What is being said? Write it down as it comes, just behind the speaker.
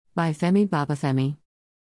By Femi Babafemi.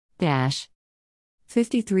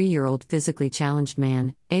 53-year-old physically challenged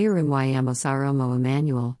man, Ayerinwayamo Saromo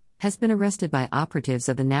Emmanuel, has been arrested by operatives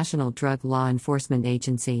of the National Drug Law Enforcement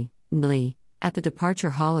Agency, NDLEA, at the departure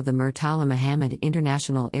hall of the Murtala Muhammad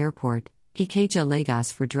International Airport, Ikeja,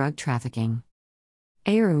 Lagos for drug trafficking.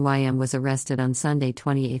 Ayerinwayam was arrested on Sunday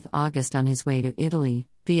 28 August on his way to Italy,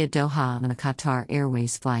 via Doha on a Qatar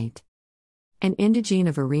Airways flight. An indigene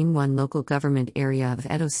of Irene 1 local government area of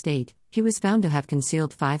Edo State, he was found to have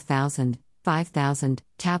concealed 5,000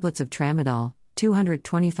 tablets of tramadol,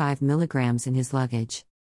 225 milligrams in his luggage.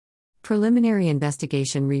 Preliminary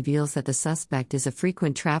investigation reveals that the suspect is a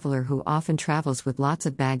frequent traveler who often travels with lots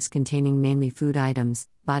of bags containing mainly food items,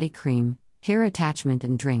 body cream, hair attachment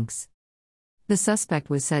and drinks. The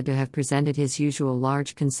suspect was said to have presented his usual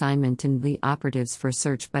large consignment to NDLEA operatives for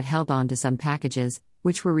search but held on to some packages,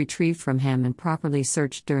 which were retrieved from him and properly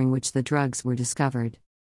searched, during which the drugs were discovered.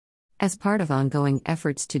 As part of ongoing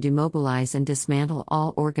efforts to demobilize and dismantle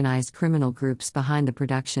all organized criminal groups behind the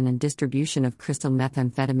production and distribution of crystal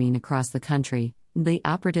methamphetamine across the country, NDLEA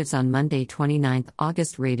operatives on Monday 29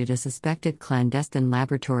 August raided a suspected clandestine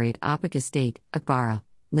laboratory at Opik Estate, Akbara,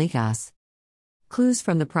 Lagos. Clues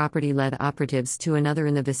from the property led operatives to another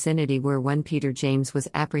in the vicinity where one Peter James was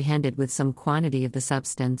apprehended with some quantity of the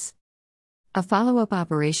substance. A follow-up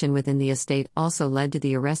operation within the estate also led to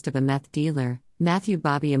the arrest of a meth dealer, Matthew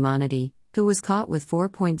Bobby Amonati, who was caught with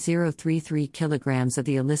 4.033 kilograms of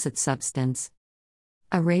the illicit substance.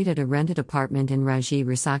 A raid at a rented apartment in Raji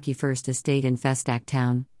Risaki First Estate in Festac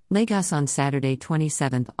Town, Lagos on Saturday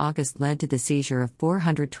 27 August led to the seizure of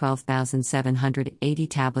 412,780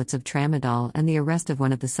 tablets of tramadol and the arrest of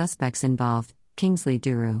one of the suspects involved, Kingsley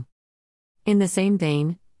Duru. In the same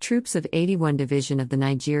vein, troops of 81 Division of the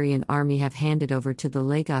Nigerian Army have handed over to the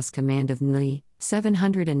Lagos command of NDLEA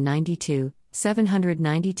 792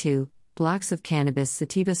 blocks of cannabis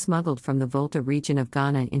sativa smuggled from the Volta region of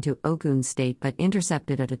Ghana into Ogun State but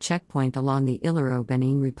intercepted at a checkpoint along the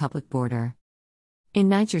Ilaro-Benin Republic border. In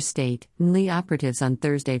Niger State, NDLEA operatives on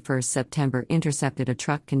Thursday 1 September intercepted a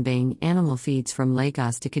truck conveying animal feeds from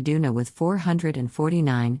Lagos to Kaduna with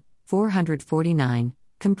 449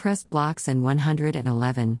 compressed blocks and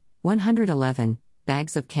 111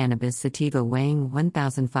 bags of cannabis sativa weighing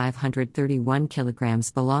 1,531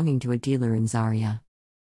 kilograms belonging to a dealer in Zaria.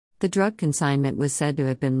 The drug consignment was said to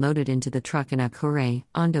have been loaded into the truck in Akure,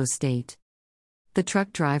 Ondo State. The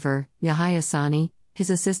truck driver, Yahya Sani,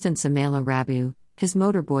 his assistant Samela Rabu, his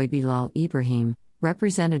motorboy Bilal Ibrahim,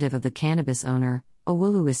 representative of the cannabis owner,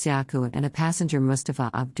 Owulu Isyaku, and a passenger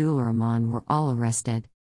Mustafa Abdul Rahman were all arrested.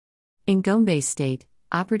 In Gombe State,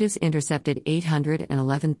 operatives intercepted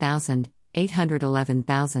 811,000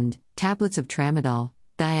 tablets of tramadol,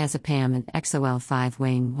 diazepam and XOL5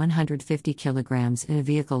 weighing 150 kilograms in a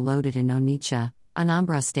vehicle loaded in Onitsha,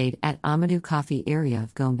 Anambra State at Amadu Coffee area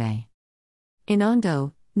of Gombe. In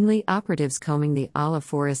Ondo, NDLEA operatives combing the olive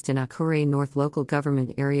forest in Akure North local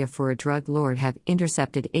government area for a drug lord have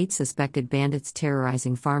intercepted 8 suspected bandits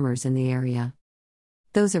terrorizing farmers in the area.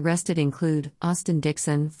 Those arrested include Austin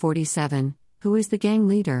Dixon, 47, who is the gang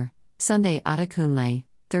leader, Sunday Adekunle,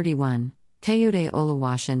 31, Kayode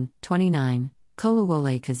Oluwaseun, 29,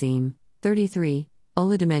 Kolawole Kazim, 33,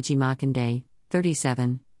 Oladimeji Makinde,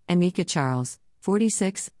 37, Emeka Charles,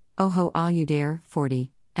 46, Oho Aludare,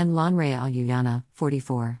 40, and Lanre Aluyana,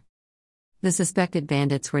 44. The suspected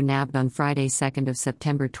bandits were nabbed on Friday 2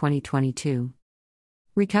 September 2022.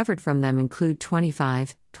 Recovered from them include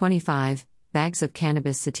 25 bags of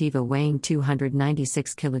cannabis sativa weighing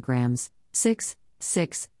 296 kilograms, 6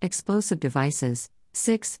 explosive devices,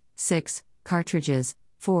 6 cartridges,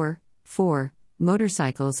 4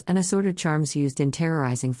 motorcycles and assorted charms used in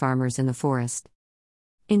terrorizing farmers in the forest.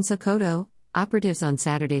 In Sokoto, operatives on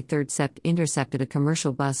Saturday 3 Sept intercepted a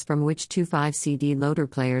commercial bus from which 2 5-CD loader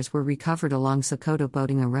players were recovered along Sokoto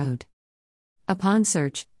Bodinga Road. Upon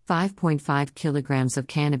search, 5.5 kilograms of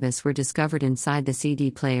cannabis were discovered inside the CD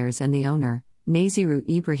players and the owner, Naziru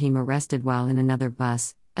Ibrahim, arrested while in another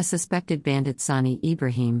bus. A suspected bandit, Sani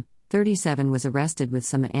Ibrahim, 37, was arrested with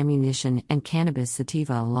some ammunition and cannabis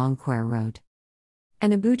sativa along Quare Road.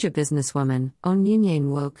 An Abuja businesswoman, Onyinye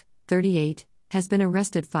Nwoke, 38, has been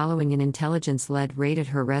arrested following an intelligence-led raid at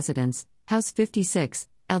her residence, House 56,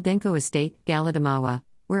 Eldenko Estate, Galadamawa,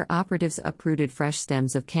 where operatives uprooted fresh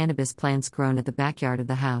stems of cannabis plants grown at the backyard of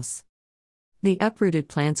the house. The uprooted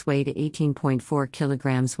plants weighed 18.4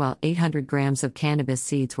 kilograms while 800 grams of cannabis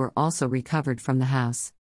seeds were also recovered from the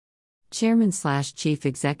house. Chairman/Chief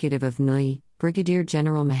Executive of NDLEA, Brigadier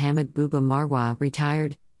General Muhammad Buba Marwa,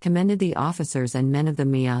 retired, commended the officers and men of the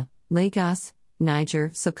MIA, Lagos, Niger,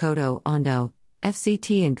 Sokoto, Ondo,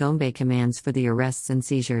 FCT and Gombe commands for the arrests and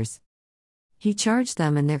seizures. He charged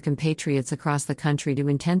them and their compatriots across the country to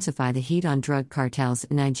intensify the heat on drug cartels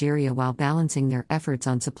in Nigeria while balancing their efforts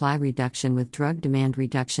on supply reduction with drug demand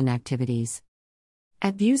reduction activities.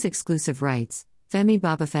 At Views Exclusive Rights, Femi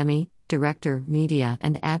Babafemi, Director, Media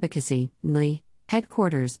and Advocacy, NLI,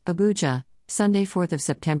 Headquarters, Abuja, Sunday, 4th of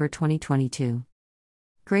September 2022.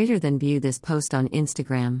 Greater than. View this post on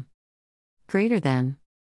Instagram. Greater than.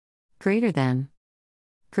 Greater than.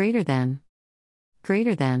 Greater than.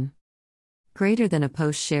 Greater than. Greater than a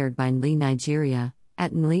post shared by NLI Nigeria,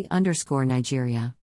 at NLI_Nigeria.